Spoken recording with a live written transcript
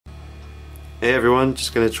Hey everyone,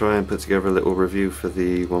 just going to try and put together a little review for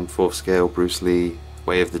the 1/4 scale Bruce Lee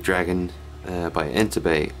Way of the Dragon by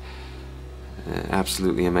Enterbay.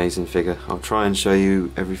 Absolutely amazing figure. I'll try and show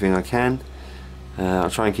you everything I can.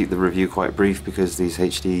 I'll try and keep the review quite brief because these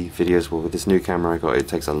HD videos, well, with this new camera I got, it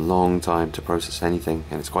takes a long time to process anything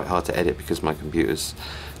and it's quite hard to edit because my computer's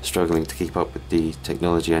struggling to keep up with the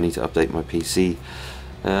technology. I need to update my PC.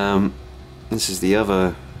 This is the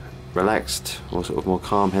other relaxed or sort of more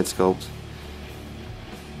calm head sculpt.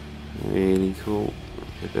 Really cool,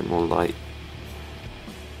 a bit more light.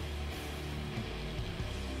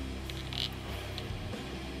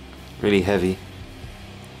 Really heavy,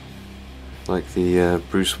 like the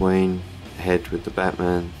Bruce Wayne head with the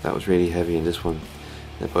Batman. That was really heavy, and this one,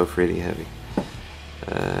 they're both really heavy.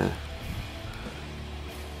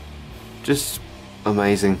 Just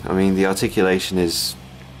amazing. I mean, the articulation is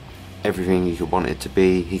everything you could want it to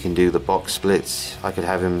be. He can do the box splits. I could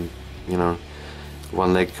have him, you know,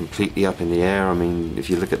 one leg completely up in the air. I mean, if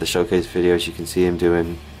you look at the showcase videos, you can see him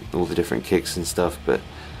doing all the different kicks and stuff. But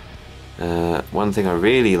one thing I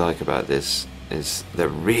really like about this is the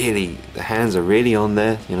hands are really on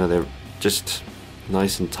there. You know, they're just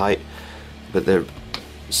nice and tight, but they're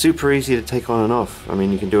super easy to take on and off. I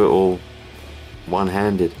mean, you can do it all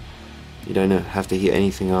one-handed. You don't have to heat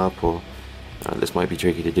anything up, or this might be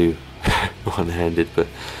tricky to do one-handed, but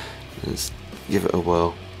let's give it a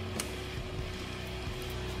whirl.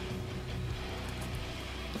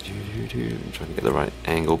 I'm trying to get the right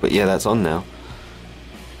angle, but yeah, that's on now.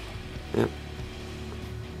 Yep.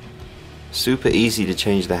 Super easy to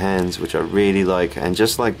change the hands, which I really like, and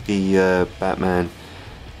just like the Batman,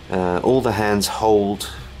 all the hands hold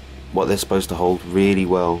what they're supposed to hold really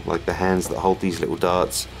well. Like the hands that hold these little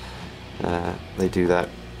darts, they do that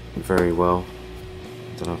very well.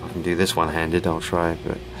 I don't know if I can do this one-handed, I'll try,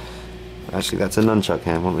 but actually that's a nunchuck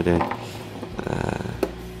hand. What am I doing?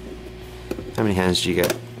 How many hands do you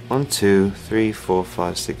get? 1, 2, 3, 4,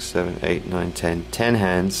 5, 6, 7, 8, 9, 10. 10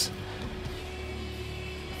 hands.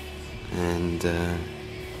 And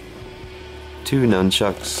 2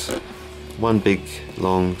 nunchucks. 1 big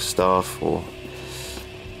long staff, or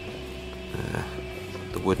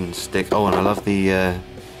the wooden stick. Oh, and I love the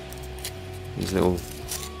these little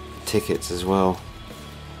tickets as well.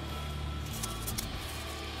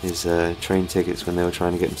 His train tickets when they were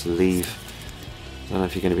trying to get him to leave. I don't know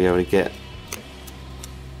if you're going to be able to get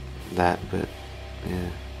that, but yeah,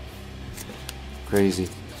 crazy,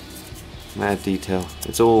 mad detail.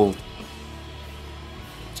 It's all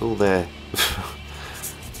there.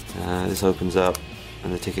 This opens up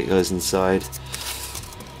and the ticket goes inside.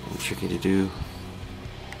 Tricky to do.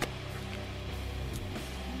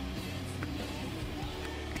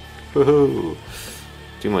 Woohoo!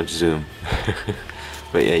 Too much zoom.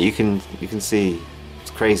 But yeah, you can see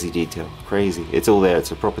it's crazy detail, crazy. It's all there.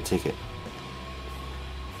 It's a proper ticket.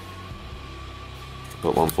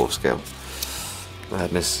 But 1/4 scale.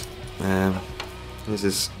 Madness. There's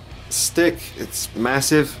this stick. It's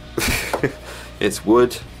massive. It's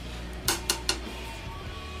wood.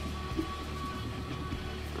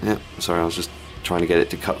 Yeah, sorry, I was just trying to get it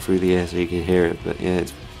to cut through the air so you can hear it. But yeah,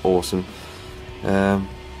 it's awesome. Let's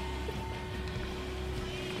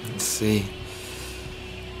see.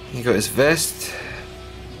 You got his vest,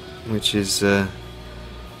 which is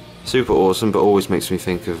super awesome, but always makes me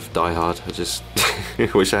think of Die Hard. I just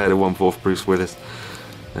wish I had a 1/4 Bruce Willis.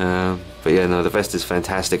 But yeah, no, the vest is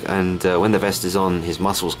fantastic, and when the vest is on, his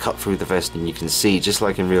muscles cut through the vest, and you can see, just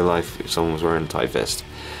like in real life, if someone was wearing a tight vest,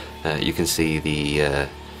 you can see the,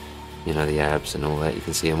 you know, the abs and all that. You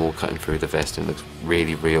can see them all cutting through the vest, and it looks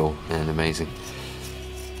really real and amazing.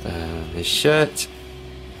 His shirt,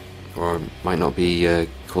 or I might not be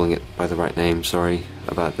calling it by the right name, sorry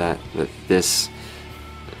about that, but this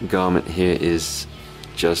garment here is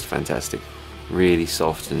just fantastic. Really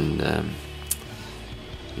soft, and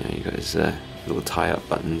you know, you got his little tie-up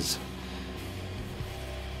buttons,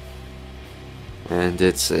 and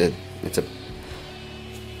it's a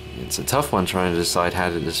tough one trying to decide how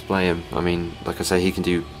to display him. I mean, like I say, he can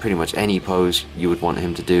do pretty much any pose you would want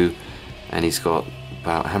him to do, and he's got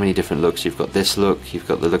about how many different looks. You've got this look, you've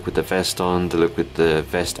got the look with the vest on, the look with the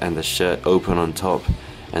vest and the shirt open on top,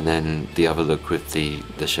 and then the other look with the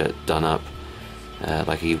shirt done up,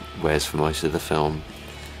 like he wears for most of the film.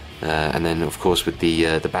 And then of course with the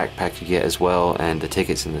backpack you get as well, and the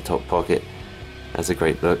tickets in the top pocket. That's a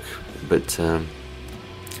great look, but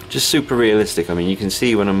just super realistic. I mean, you can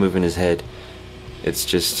see when I'm moving his head, it's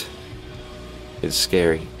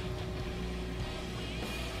scary,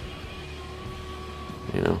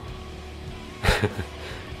 you know.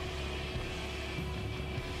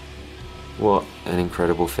 What an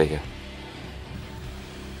incredible figure.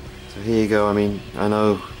 So here you go. I mean, I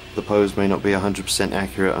know the pose may not be 100%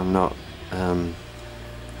 accurate. I'm not, I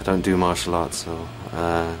don't do martial arts, so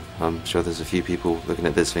I'm sure there's a few people looking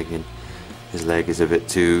at this thinking his leg is a bit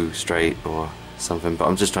too straight or something, but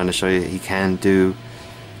I'm just trying to show you he can do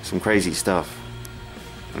some crazy stuff.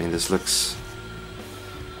 I mean, this looks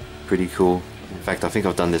pretty cool. In fact, I think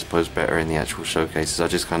I've done this pose better in the actual showcases. I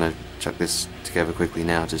just kind of chuck this together quickly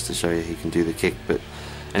now just to show you he can do the kick,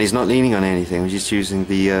 and he's not leaning on anything. He's just using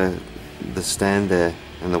the stand there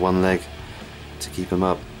and the one leg to keep him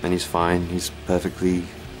up, and he's fine. He's perfectly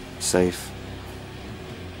safe.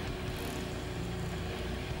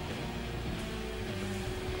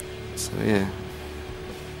 So yeah,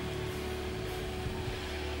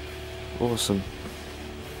 awesome.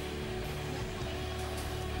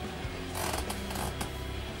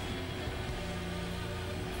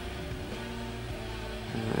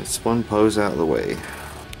 It's one pose out of the way,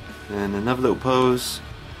 and another little pose.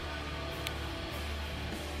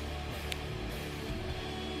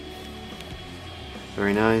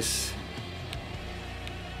 Very nice.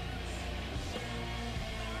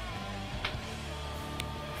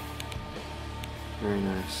 Very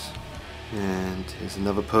nice. And here's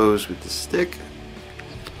another pose with the stick.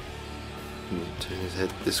 Turn his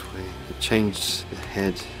head this way. Change the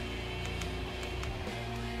head.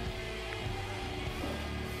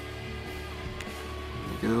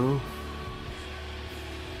 There we go.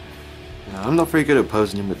 Now, I'm not very good at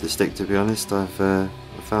posing him with the stick, to be honest. I've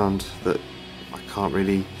found that I can't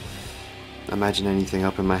really imagine anything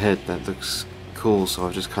up in my head that looks cool, so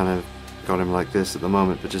I've just kind of got him like this at the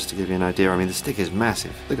moment. But just to give you an idea, I mean, the stick is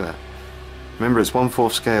massive. Look at that. Remember, it's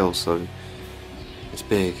 1/4 scale, so it's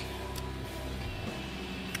big.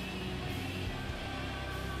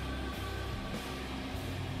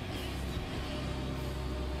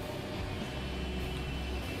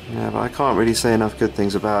 Yeah, but I can't really say enough good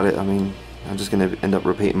things about it. I mean, I'm just going to end up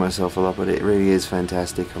repeating myself a lot, but it really is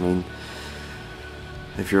fantastic. I mean,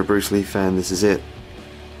 if you're a Bruce Lee fan, this is it.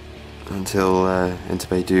 Until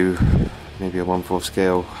Enterbay do maybe a 1/4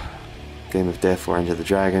 scale Game of Death or Enter the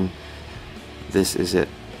Dragon, this is it.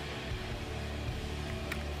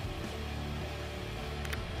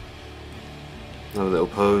 Another little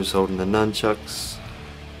pose holding the nunchucks.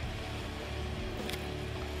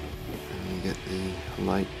 And you get the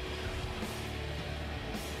light.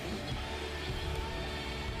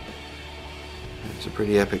 It's a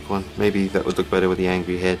pretty epic one. Maybe that would look better with the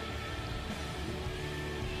angry head.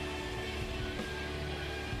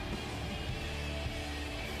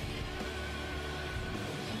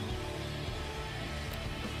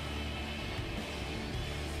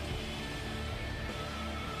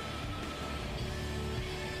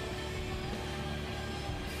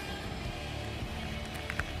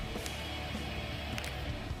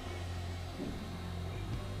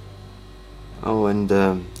 Oh, and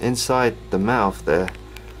inside the mouth there,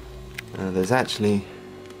 there's actually,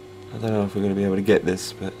 I don't know if we're going to be able to get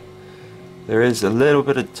this, but there is a little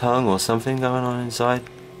bit of tongue or something going on inside.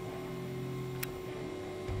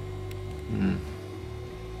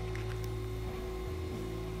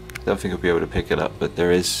 Don't think I'll be able to pick it up, but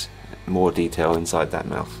there is more detail inside that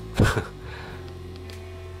mouth.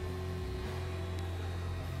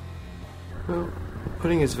 Well,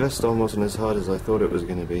 putting his vest on wasn't as hard as I thought it was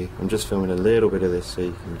going to be. I'm just filming a little bit of this so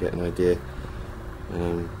you can get an idea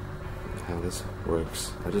how this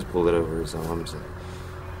works. I just pulled it over his arms and,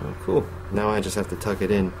 oh cool. Now I just have to tuck it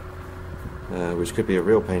in, which could be a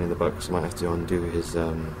real pain in the butt because I might have to undo his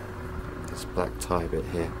black tie bit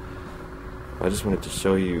here. I just wanted to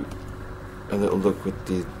show you a little look with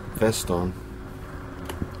the vest on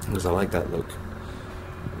because I like that look.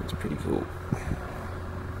 It's pretty cool.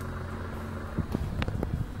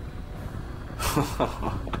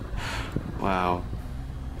 Wow,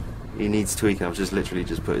 he needs tweaking. I've just literally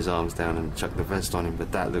just put his arms down and chucked the vest on him,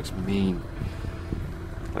 but that looks mean.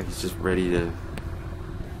 Like he's just ready to.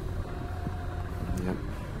 Yep,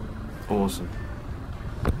 awesome.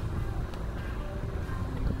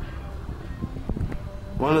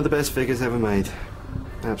 One of the best figures ever made.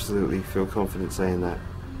 Absolutely, feel confident saying that.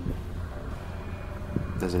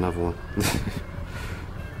 There's another one.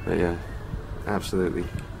 But yeah, absolutely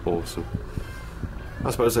awesome. I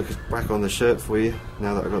suppose I could whack on the shirt for you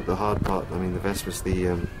now that I got the hard part. I mean, the vest was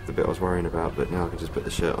the bit I was worrying about, but now I can just put the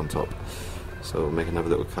shirt on top. So I'll make another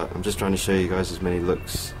little cut. I'm just trying to show you guys as many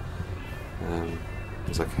looks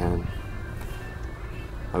as I can.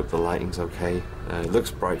 Hope the lighting's okay. It looks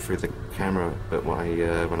bright through the camera, but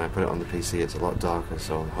when I put it on the PC, it's a lot darker.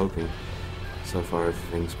 So I'm hoping so far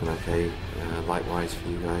everything's been okay light-wise for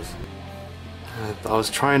you guys. I was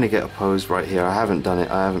trying to get a pose right here. I haven't done it.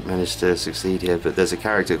 I haven't managed to succeed here, but there's a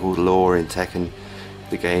character called Law in Tekken,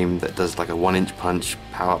 the game, that does like a 1-inch punch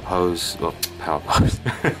power pose, well, power pose,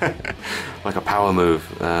 like a power move,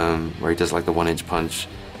 where he does like the 1-inch punch,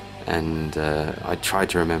 and I tried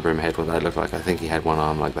to remember in my head what that looked like. I think he had one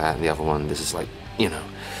arm like that, and the other one, this is like, you know,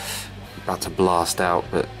 about to blast out,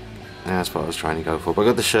 but that's what I was trying to go for. But I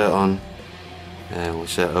got the shirt on, well,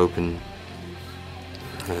 shirt open,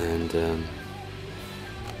 and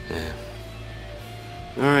yeah.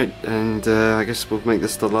 Alright, and I guess we'll make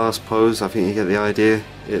this the last pose. I think you get the idea.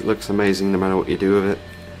 It looks amazing no matter what you do with it.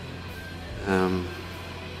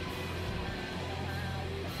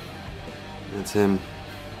 That's him.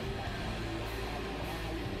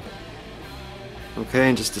 Okay,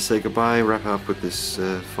 and just to say goodbye, wrap up with this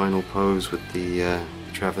final pose with the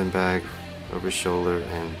traveling bag over his shoulder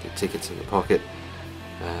and the tickets in the pocket.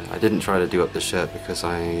 I didn't try to do up the shirt because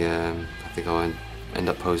I think I'll end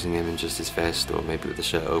up posing him in just his vest, or maybe with the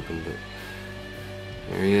shirt open, but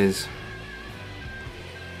there he is.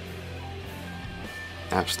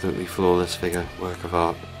 Absolutely flawless figure, work of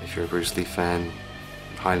art. If you're a Bruce Lee fan,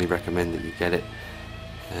 highly recommend that you get it.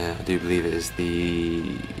 I do believe it is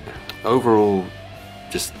the overall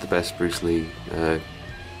just the best Bruce Lee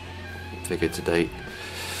figure to date.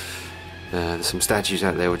 There's some statues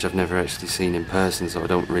out there which I've never actually seen in person, so I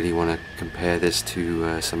don't really want to compare this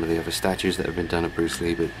to some of the other statues that have been done of Bruce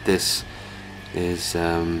Lee, but this is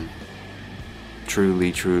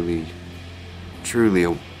truly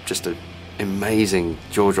just an amazing,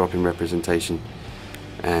 jaw-dropping representation.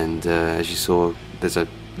 And as you saw, there's a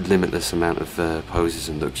limitless amount of poses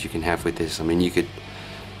and looks you can have with this. I mean, you could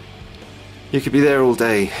be there all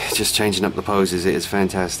day just changing up the poses. It is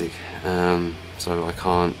fantastic. So I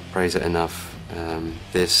can't praise it enough.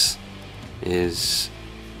 This is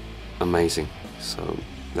amazing. So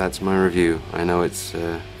that's my review. I know it's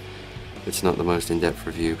not the most in-depth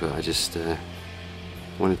review, but I just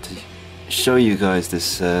wanted to show you guys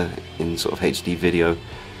this in sort of HD video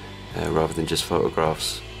rather than just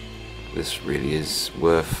photographs. This really is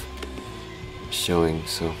worth showing,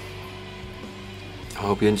 so I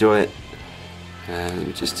hope you enjoy it. Let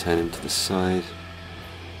me just turn him to the side.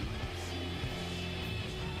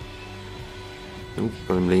 Oh,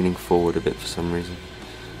 got him leaning forward a bit for some reason.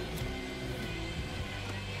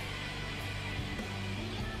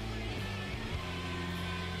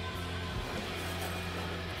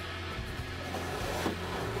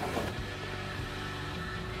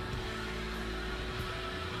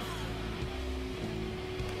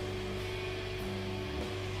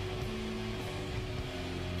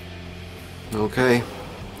 Okay,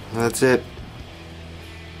 that's it.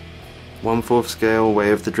 1/4 scale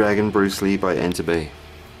Way of the Dragon Bruce Lee by Enterbay.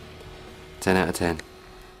 10 out of 10.